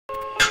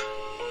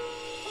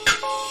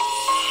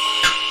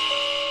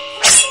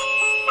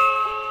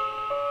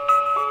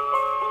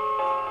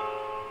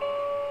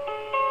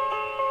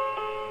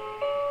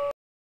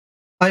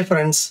Hi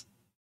friends,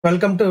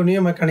 welcome to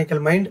New Mechanical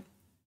Mind.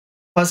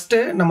 First,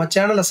 நம்ம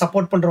சேனலை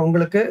support பண்ற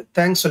உங்களுக்கு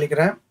தேங்க்ஸ்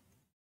சொல்லிக்கிறேன்.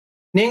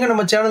 நீங்க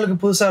நம்ம சேனலுக்கு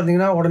புதுசா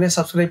இருந்தீங்கன்னா உடனே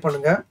சப்ஸ்கிரைப்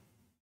பண்ணுங்க.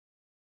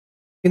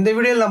 இந்த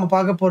வீடியோல நம்ம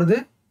பார்க்க போறது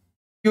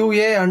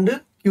QA and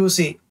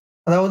QC,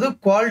 அதாவது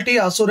quality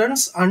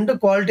assurance and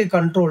quality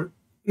control.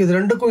 இது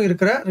ரெண்டுக்கும்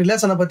இருக்கிற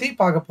ரிலேஷனை பத்தி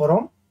பார்க்க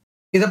போறோம்.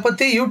 இத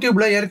பத்தி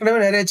YouTubeல ஏற்கனவே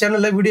நிறைய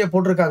சேனல்ல வீடியோ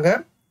போட்டிருக்காங்க.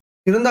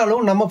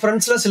 இருந்தாலும் நம்ம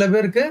ஃப்ரெண்ட்ஸ்ல சில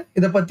பேருக்கு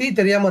இத பத்தி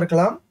தெரியாம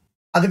இருக்கலாம்.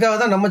 அதுக்காக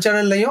தான் நம்ம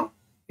சேனல்லையும்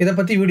இத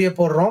பத்தி வீடியோ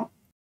போடுறோம்.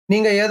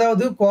 நீங்க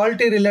ஏதாவது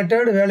குவாலிட்டி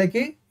ரிலேட்டட்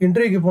வேலைக்கு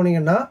இன்டர்வியூக்கு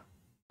போனீங்கன்னா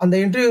அந்த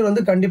இன்டர்வியூ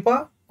வந்து கண்டிப்பா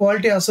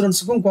குவாலிட்டி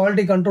அஷூரன்ஸுக்கும்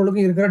குவாலிட்டி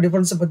கண்ட்ரோலுக்கும் இருக்கிற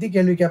டிஃபரன்ஸை பத்தி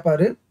கேள்வி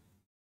கேட்பாரு.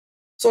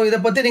 ஸோ இதை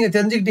பத்தி நீங்க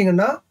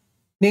தெரிஞ்சுக்கிட்டீங்கன்னா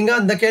நீங்க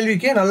அந்த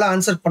கேள்விக்கு நல்லா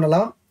ஆன்சர்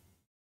பண்ணலாம்.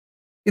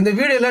 இந்த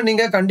வீடியோல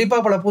நீங்க கண்டிப்பா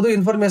பல புது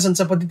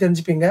இன்ஃபர்மேஷன்ஸை பத்தி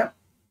தெரிஞ்சுப்பீங்க.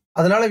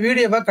 அதனால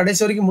வீடியோவை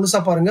கடைசி வரைக்கும்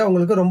முழுசா பாருங்க,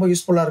 உங்களுக்கு ரொம்ப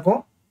யூஸ்ஃபுல்லா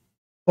இருக்கும்.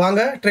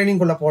 வாங்க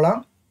ட்ரைனிங்குள்ள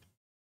போலாம்.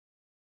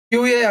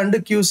 QA and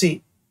QC,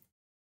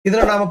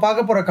 இதுல நாம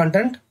பார்க்க போற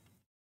content: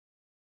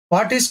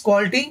 what is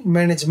quality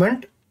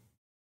management,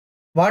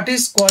 what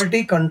is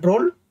quality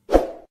control,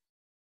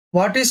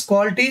 what is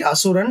quality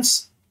assurance,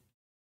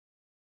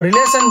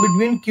 relation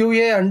between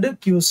QA and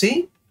QC,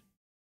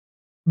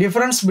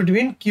 difference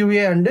between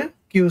QA and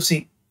QC.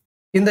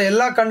 இந்த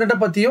எல்லா கண்டென்ட்டை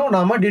பத்தியும்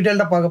நாம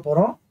டீடைல்டா பார்க்க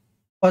போறோம்.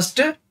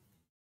 First,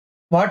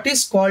 what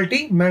is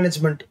quality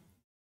management.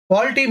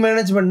 Quality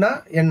மேனேஜ்மெண்ட்னா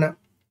என்ன?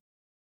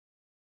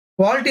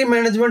 Quality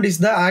management is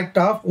the act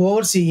of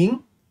overseeing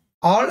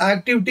all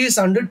activities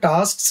and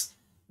tasks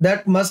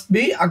that must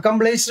be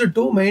accomplished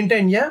to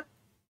maintain a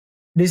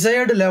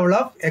desired level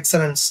of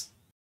excellence.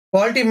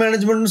 Quality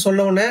management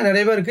சொல்ல உடனே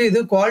நிறைய பேருக்கு இது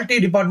குவாலிட்டி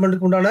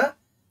டிபார்ட்மெண்ட்டுக்கு உண்டான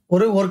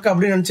ஒரு work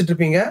அப்படின்னு நினச்சிட்டு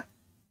இருப்பீங்க.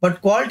 பட்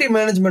குவாலிட்டி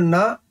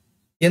மேனேஜ்மெண்ட்னா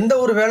எந்த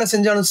ஒரு வேலை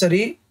செஞ்சாலும்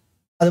சரி,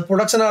 அது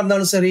ப்ரொடக்ஷனாக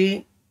இருந்தாலும் சரி,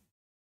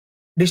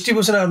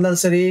 டிஸ்ட்ரிபியூஷனாக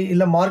இருந்தாலும் சரி,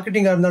 இல்லை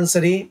மார்க்கெட்டிங்காக இருந்தாலும்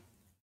சரி,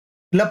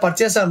 இல்லை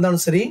பர்ச்சேஸாக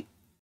இருந்தாலும் சரி,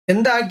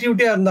 எந்த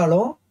ஆக்டிவிட்டியாக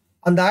இருந்தாலும்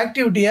அந்த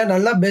ஆக்டிவிட்டியை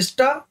நல்லா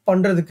பெஸ்ட்டாக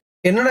பண்ணுறதுக்கு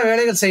என்னென்ன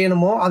வேலைகள்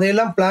செய்யணுமோ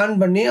அதையெல்லாம் பிளான்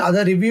பண்ணி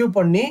அதை ரிவ்யூ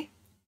பண்ணி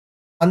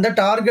அந்த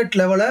டார்கெட்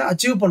லெவலை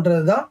அச்சீவ்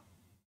பண்ணுறது தான்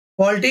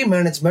quality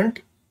management.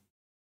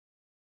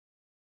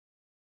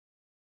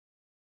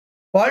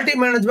 Quality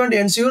management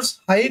ensures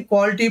high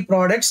quality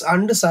products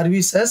and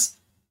services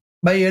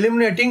by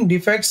eliminating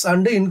defects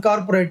and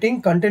incorporating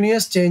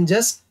continuous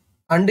changes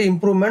and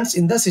improvements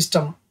in the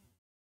system.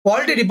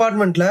 Quality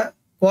டிபார்ட்மெண்ட்டில்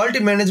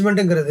குவாலிட்டி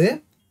மேனேஜ்மெண்ட்டுங்கிறது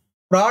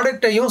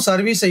ப்ராடக்டையும்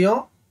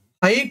சர்வீஸையும்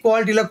ஹை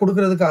குவாலிட்டியில்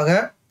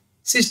கொடுக்கறதுக்காக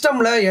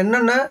சிஸ்டமில்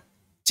என்னென்ன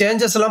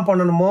சேஞ்சஸ் எல்லாம்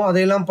பண்ணணுமோ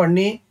அதையெல்லாம்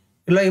பண்ணி,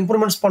 இல்லை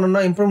இம்ப்ரூவ்மெண்ட்ஸ்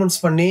பண்ணணும்னா இம்ப்ரூவ்மெண்ட்ஸ்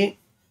பண்ணி,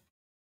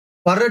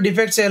 வர்ற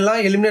டிஃபெக்ட்ஸை எல்லாம்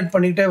எலிமினேட்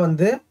பண்ணிக்கிட்டே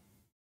வந்து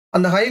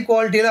அந்த ஹை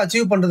குவாலிட்டியில்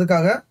அச்சீவ்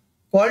பண்ணுறதுக்காக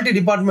குவாலிட்டி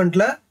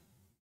டிபார்ட்மெண்ட்டில்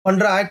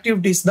பண்ணுற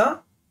ஆக்டிவிட்டீஸ் தான்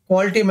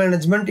குவாலிட்டி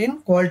மேனேஜ்மெண்ட் இன்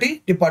குவாலிட்டி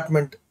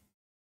டிபார்ட்மெண்ட்.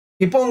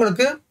 இப்போ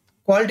உங்களுக்கு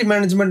குவாலிட்டி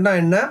மேனேஜ்மெண்ட்னா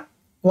என்ன,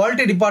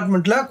 குவாலிட்டி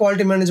டிபார்ட்மெண்ட்டில்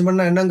குவாலிட்டி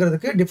மேனேஜ்மெண்ட்னா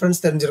என்னங்கிறதுக்கு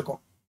டிஃப்ரென்ஸ் தெரிஞ்சிருக்கும்.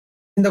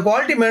 இந்த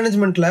quality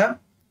மேனேஜ்மெண்ட்டில்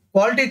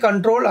quality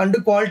control and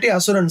quality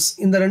assurance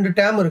இந்த ரெண்டு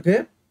டேம் இருக்கு.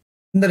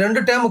 இந்த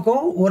ரெண்டு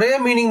டேமுக்கும் ஒரே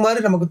மீனிங்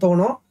மாதிரி நமக்கு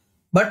தோணும்,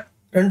 பட்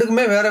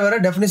ரெண்டுக்குமே வேற வேற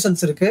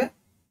டெஃபினிஷன்ஸ் இருக்கு.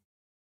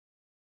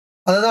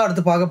 அதை தான்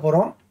அடுத்து பார்க்க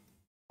போறோம்.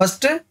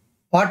 First,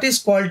 what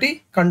is quality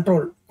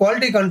control.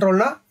 Quality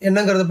கண்ட்ரோல்னா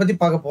என்னங்கிறத பத்தி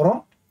பார்க்க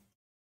போறோம்.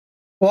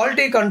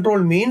 Quality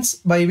control means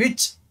by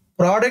which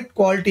product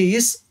quality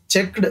is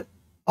checked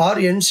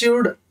R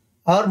என்ஷூர்டு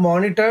R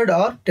monitored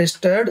R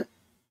tested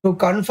to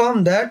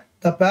confirm that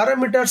the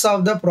parameters of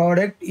the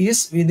product is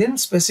within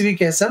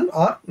specification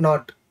or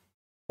not.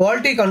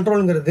 Quality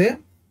கண்ட்ரோல்ங்கிறது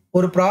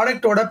ஒரு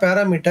ப்ராடக்டோட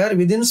parameter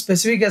within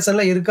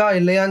ஸ்பெசிஃபிகேஷனில் இருக்கா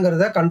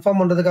இல்லையாங்கிறத confirm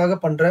பண்ணுறதுக்காக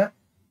பண்ணுற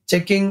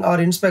checking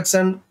R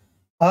inspection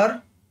R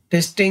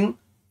testing,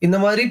 இந்த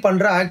மாதிரி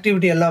பண்ணுற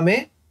activity எல்லாமே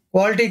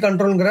குவாலிட்டி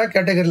கண்ட்ரோல்ங்கிற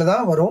கேட்டகரியில்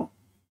தான் வரும்.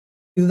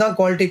 இதுதான்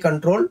quality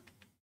control.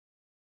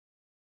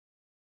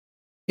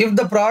 If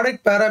the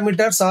product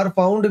parameters are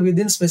found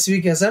within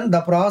specification,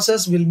 the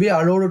process will be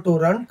allowed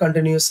to run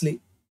continuously.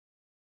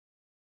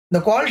 இந்த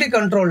குவாலிட்டி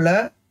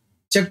கண்ட்ரோலில்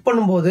செக்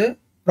பண்ணும்போது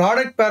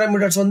ப்ராடக்ட்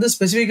பேராமீட்டர்ஸ் வந்து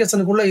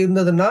ஸ்பெசிஃபிகேஷனுக்குள்ளே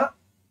இருந்ததுன்னா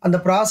அந்த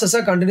ப்ராசஸை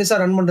கண்டினியூஸாக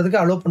ரன் பண்ணுறதுக்கு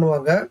அலோவ்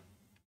பண்ணுவாங்க.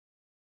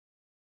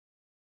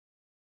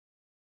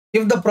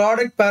 If the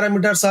product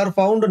parameters are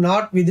found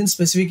not within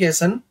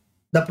specification,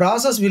 the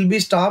process will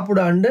be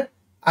stopped and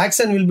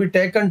action will be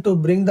taken to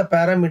bring the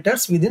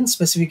parameters within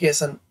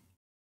specification.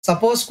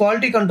 Suppose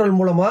quality control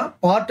மூலமாக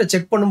பார்ட்டை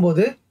check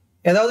பண்ணும்போது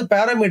ஏதாவது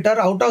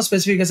parameter out of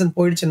specification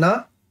போயிடுச்சுன்னா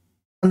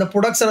அந்த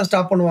ப்ரொடக்ஷனை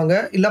stop பண்ணுவாங்க,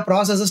 இல்லை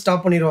ப்ராசஸை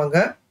stop பண்ணிடுவாங்க.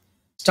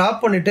 ஸ்டாப்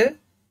பண்ணிவிட்டு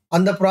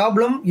அந்த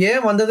ப்ராப்ளம்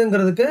ஏன்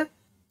வந்ததுங்கிறதுக்கு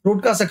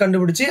ரூட் காஸை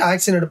கண்டுபிடிச்சி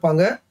ஆக்ஷன்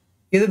எடுப்பாங்க.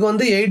 இதுக்கு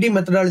வந்து 8D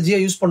மெத்தடாலஜியை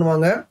யூஸ்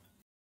பண்ணுவாங்க.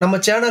 நம்ம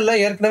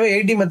சேனலில் ஏற்கனவே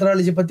 8D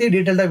மெத்தடாலஜி பற்றி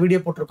டீட்டெயில்டாக வீடியோ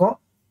போட்டிருக்கோம்.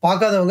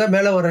 பார்க்காதவங்க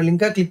மேலே வர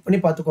லிங்கை கிளிக் பண்ணி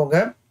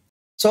பார்த்துக்கோங்க.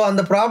 ஸோ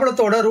அந்த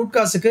ப்ராப்ளத்தோட ரூட்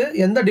காஸுக்கு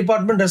எந்த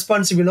டிபார்ட்மெண்ட்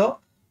ரெஸ்பான்சிபிளோ,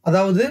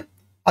 அதாவது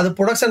அது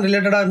ப்ரொடக்ஷன்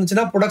ரிலேட்டடாக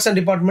இருந்துச்சுன்னா ப்ரொடக்ஷன்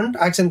டிபார்ட்மெண்ட்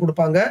ஆக்ஷன்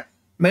கொடுப்பாங்க,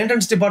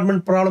 மெயின்டெனன்ஸ்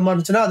டிபார்ட்மெண்ட் ப்ராப்ளமாக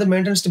இருந்துச்சுன்னா அது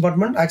மெயின்டெனன்ஸ்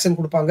டிபார்ட்மெண்ட் ஆக்ஷன்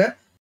கொடுப்பாங்க.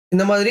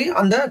 இந்த மாதிரி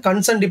அந்த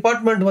கன்சர்ன்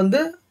டிபார்ட்மெண்ட் வந்து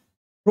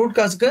ரூட்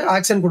காஸுக்கு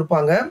ஆக்ஷன்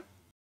கொடுப்பாங்க.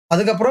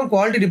 அதுக்கப்புறம்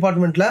குவாலிட்டி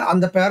டிபார்ட்மெண்ட்டில்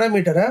அந்த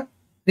பேராமீட்டரை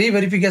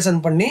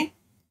ரீவெரிஃபிகேஷன் பண்ணி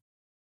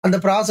அந்த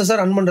ப்ராசஸை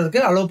ரன்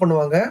பண்ணுறதுக்கு அலோவ்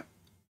பண்ணுவாங்க.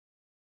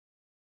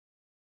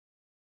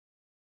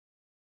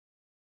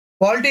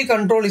 Quality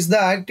control is the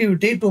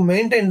activity to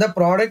maintain the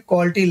product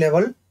quality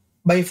level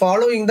by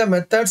following the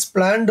methods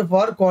planned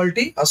for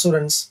quality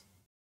assurance.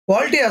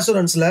 Quality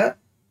assuranceல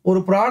ஒரு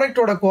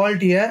ப்ராடக்டோட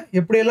குவாலிட்டியை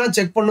எப்படியெல்லாம்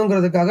செக்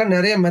பண்ணுங்கிறதுக்காக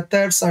நிறைய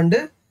மெத்தட்ஸ் அண்டு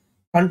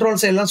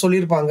கண்ட்ரோல்ஸ் எல்லாம்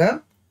சொல்லியிருப்பாங்க.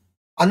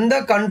 அந்த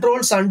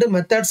கண்ட்ரோல்ஸ் அண்டு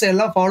மெத்தட்ஸ்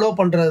எல்லாம் ஃபாலோ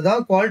பண்ணுறது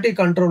தான் quality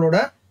கண்ட்ரோலோட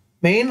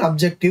main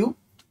objective.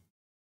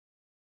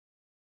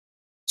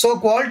 So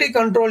quality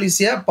control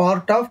is a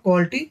part of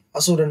quality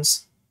assurance.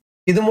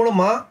 இது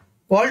மூலமாக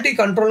குவாலிட்டி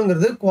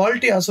கண்ட்ரோலுங்கிறது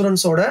குவாலிட்டி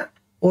அசூரன்ஸோட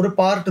ஒரு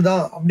பார்ட்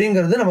தான்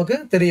அப்படிங்கிறது நமக்கு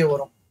தெரிய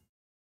வரும்.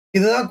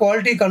 இதுதான்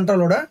குவாலிட்டி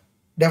கண்ட்ரோலோட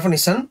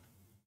டெஃபினிஷன்.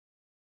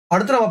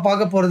 அடுத்து நம்ம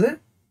பார்க்க போகிறது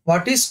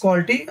what is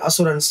quality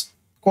assurance.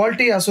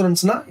 Quality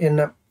அசூரன்ஸ்னா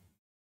என்ன?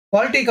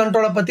 குவாலிட்டி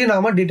கண்ட்ரோலை பற்றி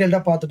நாம்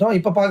டீட்டெயில்டாக பார்த்துட்டோம்.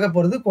 இப்போ பார்க்க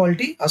போகிறது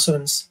quality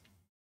assurance.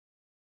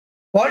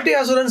 Quality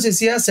assurance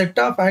is a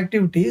set of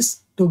activities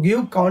to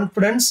give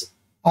confidence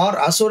R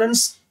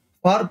assurance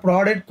for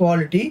product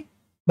quality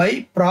by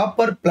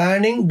proper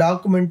planning,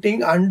 documenting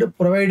and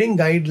providing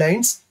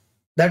guidelines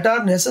that are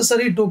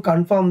necessary to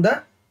confirm the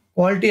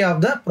quality of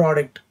the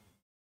product.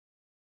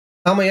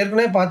 நாம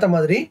ஏற்கனவே பார்த்த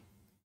மாதிரி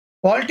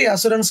quality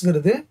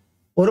அசூரன்ஸ்ங்கிறது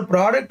ஒரு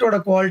ப்ராடக்டோட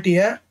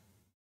குவாலிட்டியை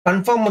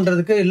confirm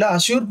பண்ணுறதுக்கு இல்லை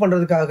assure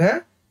பண்ணுறதுக்காக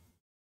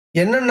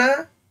என்னென்ன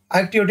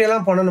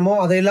ஆக்டிவிட்டியெல்லாம் பண்ணணுமோ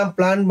அதையெல்லாம்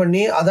பிளான்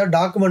பண்ணி அதை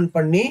டாக்குமெண்ட்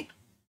பண்ணி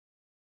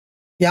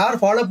யார்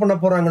ஃபாலோ பண்ண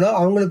போகிறாங்களோ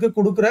அவங்களுக்கு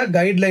கொடுக்குற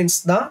கைட்லைன்ஸ்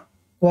தான்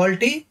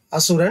quality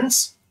assurance.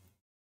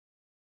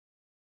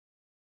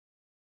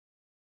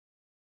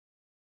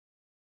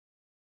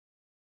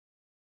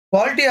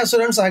 Quality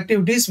assurance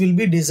activities will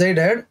be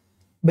decided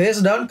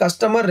based on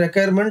customer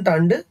requirement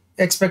and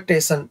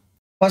expectation.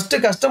 First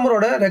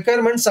கஸ்டமரோட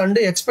ரெக்குயர்மெண்ட்ஸ் அண்ட்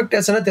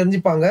எக்ஸ்பெக்டேஷனை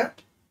தெரிஞ்சுப்பாங்க.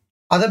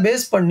 அதை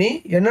பேஸ் பண்ணி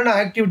என்னென்ன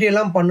ஆக்டிவிட்டி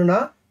எல்லாம் பண்ணுனா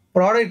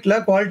ப்ராடக்டில்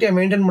குவாலிட்டியை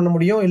மெயின்டைன் பண்ண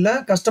முடியும், இல்லை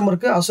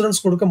கஸ்டமருக்கு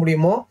அசூரன்ஸ் கொடுக்க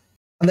முடியுமோ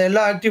அந்த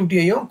எல்லா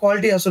ஆக்டிவிட்டியையும்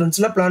குவாலிட்டி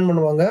அசூரன்ஸில் பிளான்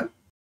பண்ணுவாங்க.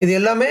 இது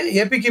எல்லாமே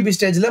ஏபிக்யூபி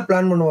ஸ்டேஜில்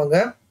பிளான் பண்ணுவாங்க.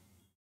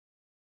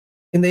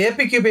 இந்த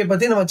ஏபிக்யூபியை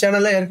பற்றி நம்ம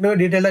சேனலில் ஏற்கனவே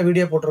டீட்டெயிலாக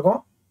வீடியோ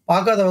போட்டிருக்கோம்.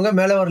 பார்க்காதவங்க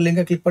மேலே வர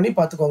லிங்கை கிளிக் பண்ணி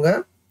பார்த்துக்கோங்க.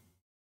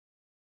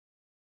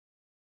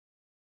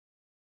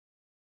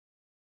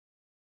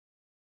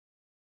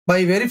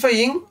 By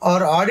verifying or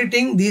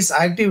auditing these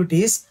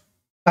activities,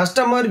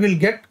 customer will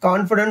get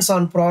confidence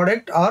on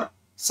product or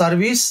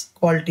service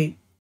quality.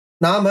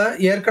 நாம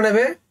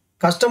ஏற்கனவே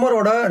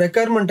கஸ்டமரோட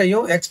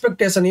ரெக்குயர்மெண்ட்டையும்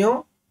எக்ஸ்பெக்டேஷனையும்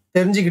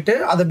தெரிஞ்சுக்கிட்டு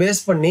அதை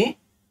பேஸ் பண்ணி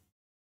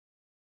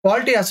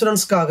குவாலிட்டி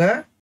அசூரன்ஸ்க்காக,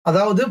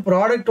 அதாவது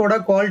ப்ராடக்டோட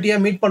குவாலிட்டியை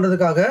மீட்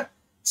பண்ணுறதுக்காக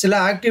சில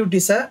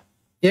ஆக்டிவிட்டீஸை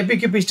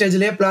ஏபிக்யூபி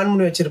ஸ்டேஜ்லேயே பிளான்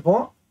பண்ணி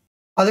வச்சுருப்போம்.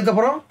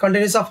 அதுக்கப்புறம்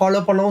கண்டினியூஸாக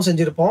ஃபாலோ பண்ணவும்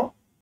செஞ்சுருப்போம்.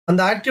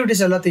 அந்த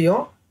ஆக்டிவிட்டீஸ்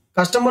எல்லாத்தையும்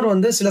கஸ்டமர்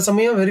சில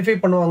சமயம் வெரிஃபை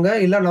பண்ணுவாங்க,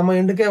 இல்லை நம்ம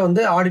எண்டுக்கே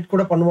ஆடிட்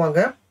கூட பண்ணுவாங்க.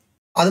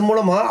 அது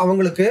மூலமாக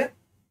அவங்களுக்கு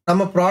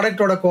நம்ம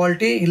ப்ராடக்டோட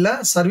குவாலிட்டி இல்லை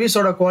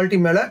சர்வீஸோட குவாலிட்டி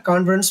மேலே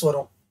கான்ஃபிடன்ஸ்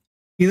வரும்.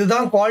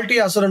 இதுதான் குவாலிட்டி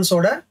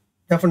அசூரன்ஸோட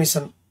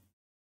டெஃபினிஷன்.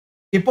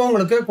 இப்போ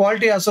உங்களுக்கு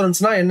குவாலிட்டி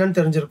அசூரன்ஸ்னால் என்னன்னு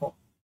தெரிஞ்சிருக்கும்.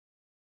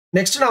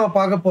 நெக்ஸ்ட் நம்ம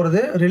பார்க்க போகிறது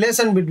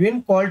relation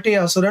between quality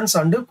assurance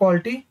and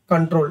quality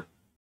control.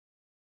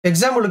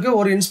 எக்ஸாம்பிளுக்கு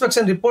ஒரு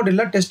இன்ஸ்பெக்ஷன் ரிப்போர்ட்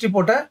இல்லை டெஸ்ட்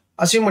ரிப்போர்ட்டை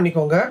அசியூம்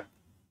பண்ணிக்கோங்க.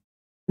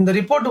 இந்த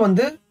ரிப்போர்ட்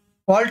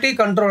குவாலிட்டி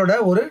கண்ட்ரோலோட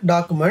ஒரு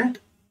டாக்குமெண்ட்.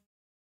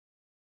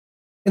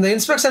 இந்த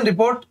இன்ஸ்பெக்ஷன்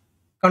ரிப்போர்ட்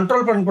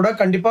கண்ட்ரோல் பிளான் கூட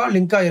கண்டிப்பாக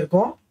லிங்க்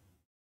ஆகிருக்கும்.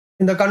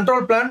 இந்த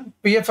கண்ட்ரோல் பிளான்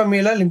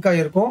பிஎஃப்எம்இல லிங்க்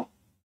ஆகிருக்கும்.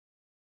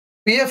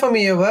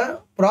 பிஎஃப்எம்இவை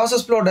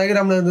ப்ராசஸ் ஃப்ளோ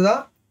டயக்ராமில் இருந்து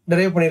தான்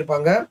டெரைவ்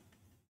பண்ணியிருப்பாங்க.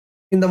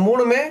 இந்த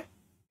மூணுமே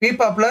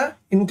பிபாப்பில்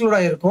இன்க்ளூட்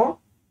ஆகிருக்கும்.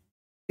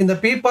 இந்த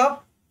பிபாப்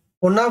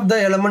one of the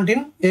element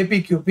in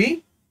ABQB.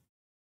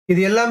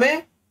 இது எல்லாமே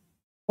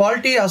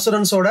குவாலிட்டி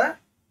அசூரன்ஸோட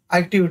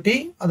ஆக்டிவிட்டி,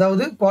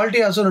 அதாவது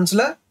குவாலிட்டி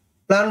அசூரன்ஸில்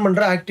பிளான்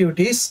பண்ணுற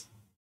activities.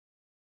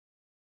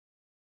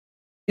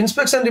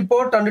 Inspection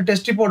report and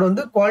test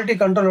report quality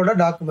கண்ட்ரோலோட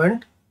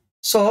document.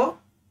 So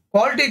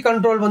quality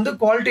control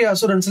quality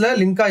அசூரன்ஸில்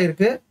link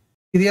ஆகிருக்கு.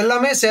 இது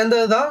எல்லாமே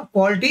சேர்ந்தது தான்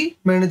குவாலிட்டி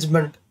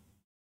மேனேஜ்மெண்ட்.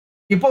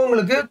 இப்போ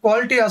உங்களுக்கு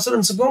குவாலிட்டி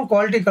அசூரன்ஸுக்கும்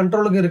குவாலிட்டி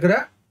கண்ட்ரோலுக்கும் இருக்கிற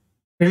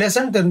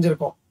ரிலேஷன்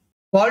தெரிஞ்சிருக்கும்.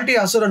 குவாலிட்டி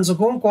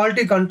அசூரன்ஸுக்கும்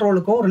குவாலிட்டி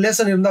கண்ட்ரோலுக்கும்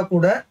ரிலேஷன் இருந்தால்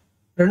கூட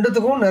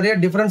ரெண்டுத்துக்கும் நிறைய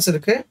டிஃப்ரென்ஸ்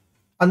இருக்குது.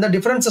 அந்த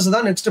டிஃப்ரென்சஸ்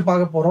தான் நெக்ஸ்ட்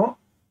பார்க்க போகிறோம்.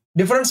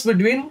 Difference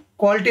between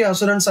quality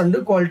assurance and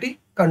quality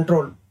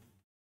control.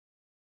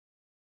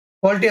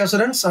 Quality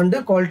assurance and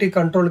quality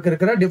கண்ட்ரோலுக்கு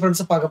இருக்கிற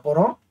டிஃப்ரென்ஸை பார்க்க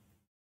போகிறோம்.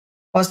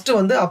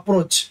 First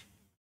approach,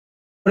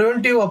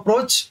 preventive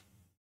approach,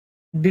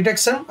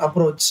 detection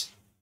approach.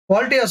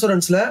 Quality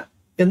அசூரன்ஸில்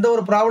எந்த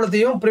ஒரு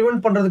ப்ராப்ளத்தையும்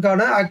ப்ரிவென்ட்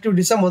பண்ணுறதுக்கான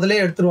ஆக்டிவிட்டீஸை முதலே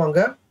எடுத்துருவாங்க.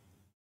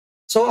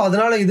 ஸோ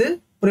அதனால் இது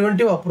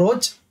ப்ரிவென்டிவ்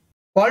அப்ரோச்.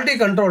 குவாலிட்டி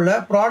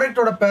கண்ட்ரோலில்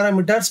ப்ராடக்டோட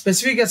பேராமீட்டர்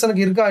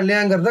ஸ்பெசிஃபிகேஷனுக்கு இருக்கா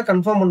இல்லையாங்கிறத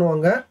கன்ஃபார்ம்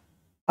பண்ணுவாங்க,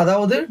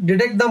 அதாவது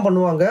டிடெக்ட் தான்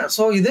பண்ணுவாங்க.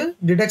 ஸோ இது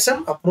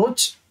detection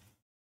approach.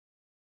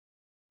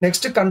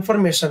 Next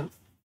confirmation,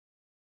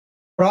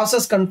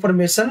 process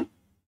confirmation,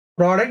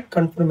 product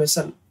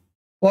confirmation.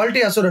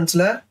 Quality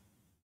அசூரன்ஸில்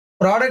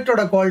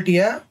ப்ராடக்டோட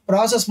குவாலிட்டியை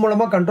ப்ராசஸ்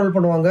மூலமாக கண்ட்ரோல்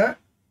பண்ணுவாங்க,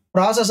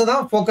 ப்ராசஸை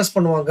தான் ஃபோக்கஸ்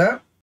பண்ணுவாங்க.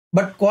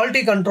 பட்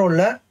குவாலிட்டி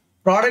கண்ட்ரோலில்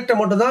ப்ராடக்ட்டை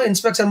மட்டும் தான்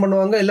இன்ஸ்பெக்ஷன்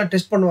பண்ணுவாங்க இல்ல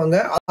டெஸ்ட் பண்ணுவாங்க.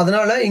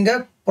 அதனால இங்க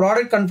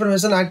ப்ராடக்ட்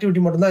கன்ஃபர்மேஷன்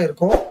ஆக்டிவிட்டி மட்டும் தான்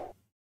இருக்கும்.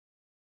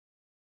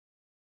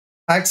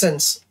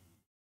 Actions.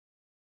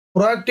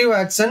 Proactive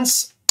actions,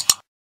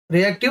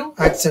 reactive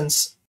actions.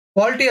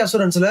 Quality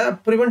அஷூரன்ஸ்ல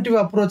preventive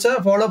அப்ரோச்சை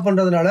follow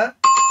பண்றதுனால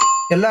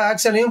எல்லா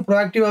ஆக்ஷனையும்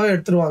ப்ரோஆக்டிவாவே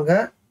எடுத்துருவாங்க.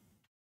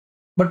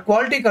 பட்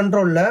குவாலிட்டி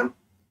கண்ட்ரோல்ல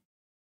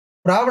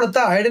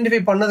ப்ராப்ளத்தை ஐடென்டிஃபை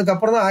பண்ணதுக்கு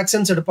அப்புறம் தான்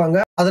ஆக்ஷன்ஸ் எடுப்பாங்க.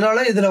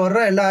 அதனால இதுல வர்ற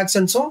எல்லா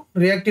ஆக்ஷன்ஸும்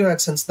ரியாக்டிவ்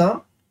ஆக்ஷன்ஸ் தான்.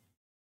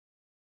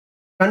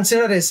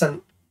 Consideration.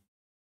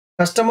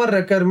 Customer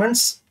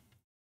requirements,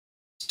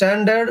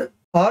 standard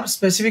R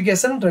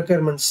specification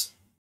requirements.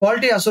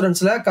 Quality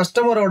அஷூரன்ஸ்ல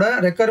கஸ்டமரோட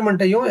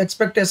ரெக்யர்மெண்ட்டையும்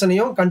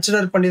எக்ஸ்பெக்டேஷனையும்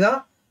கன்சிடர் பண்ணி தான்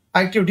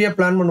ஆக்டிவிட்டியை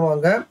பிளான்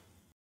பண்ணுவாங்க.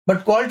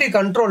 பட் குவாலிட்டி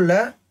கண்ட்ரோல்ல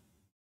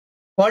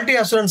குவாலிட்டி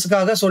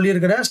அஷூரன்ஸுக்காக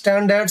சொல்லியிருக்கிற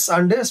ஸ்டாண்டர்ட்ஸ்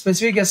அண்டு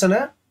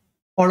ஸ்பெசிஃபிகேஷனை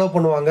ஃபாலோ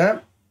பண்ணுவாங்க.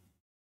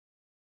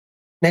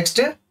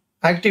 Next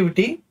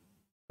activity.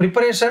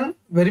 Preparation,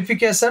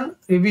 verification,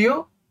 review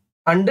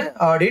and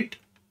audit,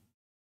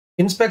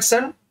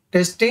 inspection,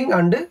 testing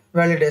and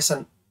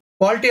validation.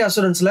 Quality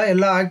அஷூரன்ஸில்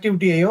எல்லா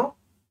ஆக்டிவிட்டியையும்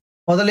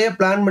முதலையே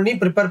பிளான் பண்ணி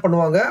ப்ரிப்பேர்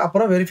பண்ணுவாங்க.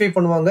 அப்புறம் வெரிஃபை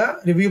பண்ணுவாங்க,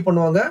 ரிவ்யூ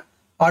பண்ணுவாங்க,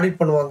 ஆடிட்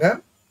பண்ணுவாங்க.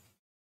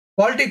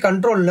 குவாலிட்டி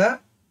கண்ட்ரோலில்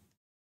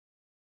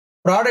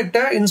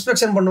ப்ராடக்டை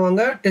இன்ஸ்பெக்ஷன்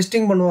பண்ணுவாங்க,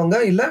 டெஸ்டிங் பண்ணுவாங்க,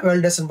 இல்லை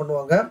வேலிடேஷன்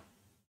பண்ணுவாங்க.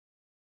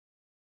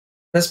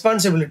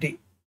 Responsibility.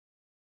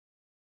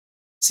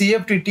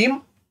 CFT team,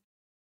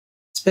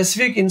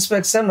 specific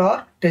inspection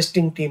R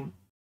testing team.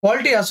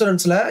 Quality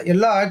அஷூரன்ஸில்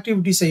எல்லா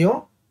ஆக்டிவிட்டிஸையும்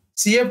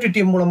சிஎஃப்டி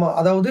டீம் மூலமாக,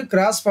 அதாவது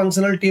கிராஸ்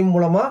ஃபங்க்ஷனல் டீம்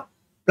மூலமாக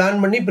பிளான்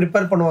பண்ணி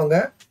ப்ரிப்பேர் பண்ணுவாங்க.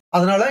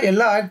 அதனால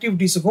எல்லா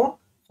ஆக்டிவிட்டீஸுக்கும்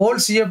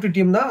ஹோல் சிஎஃப்டி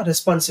டீம் தான்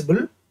ரெஸ்பான்சிபிள்.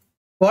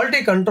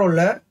 குவாலிட்டி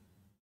கண்ட்ரோலில்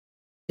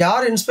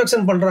யார்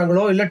இன்ஸ்பெக்ஷன்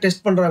பண்ணுறாங்களோ இல்லை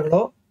டெஸ்ட்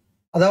பண்ணுறாங்களோ,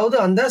 அதாவது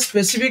அந்த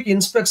ஸ்பெசிஃபிக்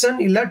இன்ஸ்பெக்ஷன்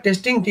இல்லை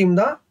டெஸ்டிங் டீம்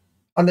தான்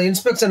அந்த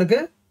இன்ஸ்பெக்ஷனுக்கு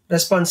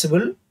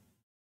responsible.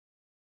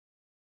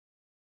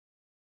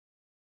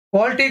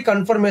 Quality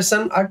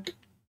confirmation at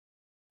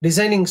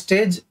designing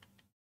stage,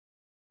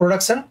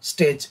 production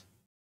stage.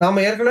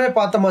 நாம் ஏற்கனவே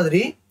பார்த்த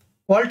மாதிரி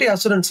குவாலிட்டி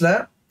அஷூரன்ஸில்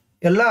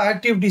எல்லா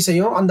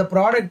ஆக்டிவிட்டீஸையும் அந்த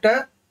ப்ராடக்டை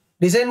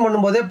டிசைன்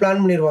பண்ணும்போதே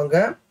பிளான் பண்ணிடுவாங்க.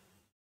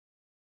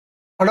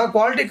 ஆனால்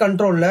குவாலிட்டி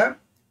கண்ட்ரோலில்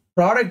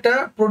ப்ராடக்டை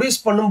ப்ரொடியூஸ்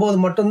பண்ணும்போது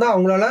மட்டும்தான்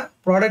அவங்களால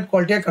ப்ராடக்ட்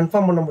குவாலிட்டியாக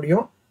கன்ஃபார்ம் பண்ண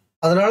முடியும்.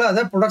 அதனால்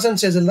அதை ப்ரொடக்ஷன்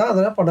ஸ்டேஜில் தான்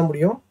அதை பண்ண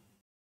முடியும்.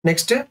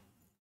 Next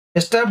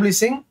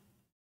establishing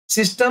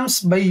systems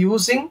by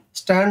using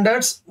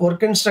standards,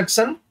 work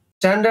instruction,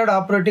 standard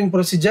operating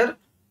procedure,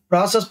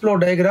 process flow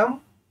diagram,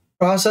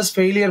 process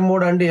failure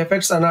mode and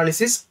effects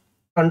analysis,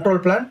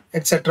 control plan,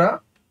 etcetera.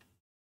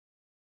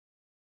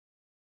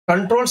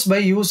 Controls by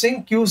using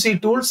QC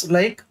tools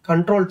like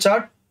control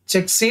chart,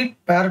 check sheet,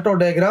 Pareto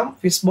diagram,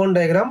 fishbone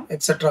diagram,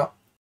 etc.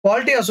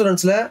 Quality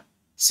assuranceல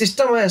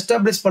சிஸ்டமை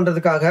establish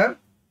பண்ணுறதுக்காக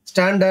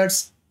standards,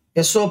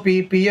 SOP,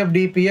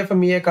 PFT,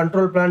 பிஎஃப்எம்ஏ,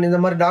 control plan இந்த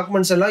மாதிரி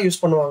documents எல்லாம்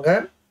use பண்ணுவாங்க.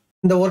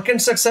 இந்த work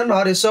instruction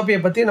R எஸ்ஓபியை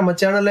பற்றி நம்ம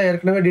சேனலில்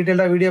ஏற்கனவே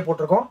டீட்டெயிலாக வீடியோ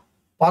போட்டிருக்கோம்.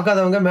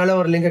 பார்க்காதவங்க மேலே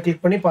ஒரு லிங்கை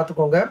கிளிக் பண்ணி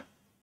பார்த்துக்கோங்க.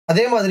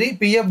 அதே மாதிரி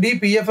பிஎஃப்டி,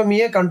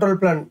 பிஎஃப்எம்ஏ, கண்ட்ரோல்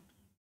பிளான்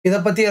இதை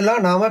பற்றி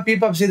எல்லாம் நாம்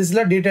பிபாப்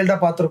சீரீஸில்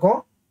டீட்டெயில்டாக பார்த்துருக்கோம்.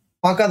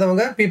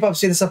 பார்க்காதவங்க பிபாப்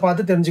சீரீஸை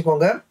பார்த்து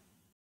தெரிஞ்சுக்கோங்க.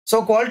 ஸோ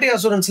குவாலிட்டி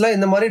அஷூரன்ஸில்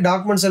இந்த மாதிரி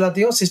டாக்குமெண்ட்ஸ்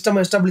எல்லாத்தையும் சிஸ்டம்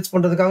எஸ்டாப்ளிஷ்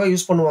பண்ணுறதுக்காக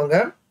யூஸ் பண்ணுவாங்க.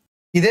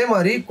 இதே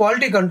மாதிரி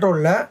குவாலிட்டி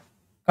கண்ட்ரோலில்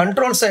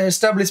கண்ட்ரோல்ஸை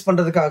எஸ்டாப்ளிஷ்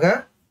பண்ணுறதுக்காக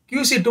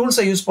QC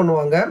டூல்ஸை யூஸ்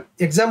பண்ணுவாங்க.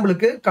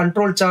 எக்ஸாம்பிளுக்கு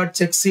control chart,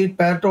 check seat,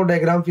 பேரட்டோ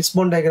diagram,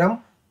 fishbone diagram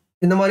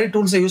இந்த மாதிரி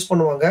டூல்ஸை யூஸ்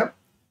பண்ணுவாங்க.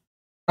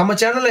 நம்ம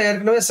சேனலில்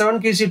ஏற்கனவே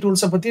 7 QC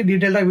டூல்ஸை பற்றி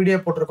டீட்டெயிலாக வீடியோ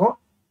போட்டிருக்கோம்.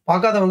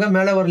 பார்க்காதவங்க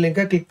மேலே ஒரு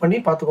லிங்கை கிளிக் பண்ணி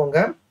பார்த்துக்கோங்க.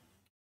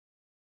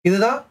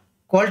 இதுதான்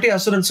குவாலிட்டி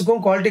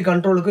அஷூரன்ஸுக்கும் குவாலிட்டி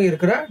கண்ட்ரோலுக்கும்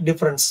இருக்கிற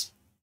டிஃப்ரென்ஸ்.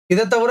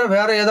 இதை தவிர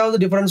வேறு ஏதாவது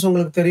டிஃப்ரென்ஸ்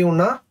உங்களுக்கு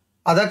தெரியும்னா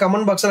அதை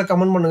கமெண்ட் பாக்ஸில்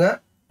கமெண்ட் பண்ணுங்கள்.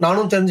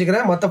 நானும்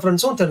தெரிஞ்சுக்கிறேன், மற்ற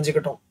ஃப்ரெண்ட்ஸும்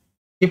தெரிஞ்சுக்கிட்டோம்.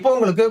 இப்போ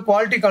உங்களுக்கு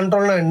குவாலிட்டி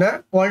கண்ட்ரோல்னா என்ன,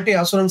 குவாலிட்டி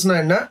அஷூரன்ஸ்னா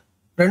என்ன,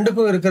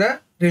 ரெண்டுக்கும் இருக்கிற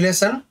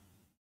ரிலேஷன்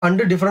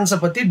அண்டு டிஃப்ரென்ஸை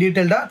பற்றி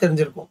டீட்டெயில்டாக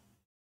தெரிஞ்சிருக்கும்.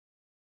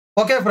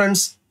 ஓகே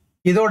ஃப்ரெண்ட்ஸ்,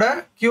 இதோட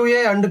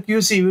QA அண்டு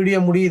QC வீடியோ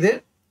முடியுது.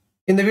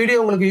 இந்த வீடியோ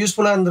உங்களுக்கு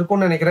யூஸ்ஃபுல்லாக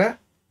இருந்திருக்கும்னு நினைக்கிறேன்.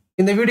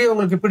 இந்த வீடியோ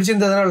உங்களுக்கு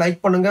பிடிச்சிருந்ததுனா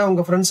லைக் பண்ணுங்கள்,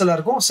 உங்கள் ஃப்ரெண்ட்ஸ்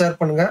எல்லாருக்கும் ஷேர்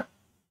பண்ணுங்கள்.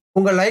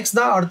 உங்கள் லைக்ஸ்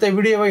தான் அடுத்த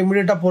வீடியோவை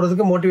இமீடியட்டாக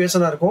போகிறதுக்கு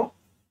மோட்டிவேஷனாக இருக்கும்.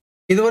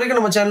 இது வரைக்கும்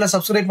நம்ம சேனலை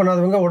சப்ஸ்கிரைப்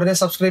பண்ணாதவங்க உடனே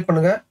சப்ஸ்கிரைப்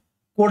பண்ணுங்கள்.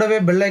 கூடவே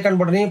பெல் ஐக்கான்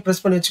பட்டனையும்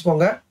ப்ரெஸ் பண்ணி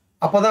வச்சுக்கோங்க.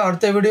 அப்போ தான்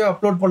அடுத்த வீடியோ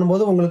அப்லோட்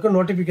பண்ணும்போது உங்களுக்கு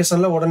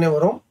நோட்டிஃபிகேஷனில் உடனே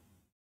வரும்.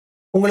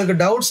 உங்களுக்கு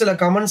டவுட்ஸ் இல்லை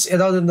கமெண்ட்ஸ்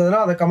ஏதாவது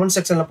இருந்ததுன்னா அதை கமெண்ட்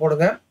செக்ஷனில்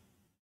போடுங்க.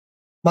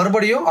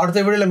 மறுபடியும் அடுத்த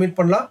வீடியோவில் மீட்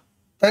பண்ணலாம்.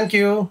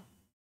 தேங்க்யூ.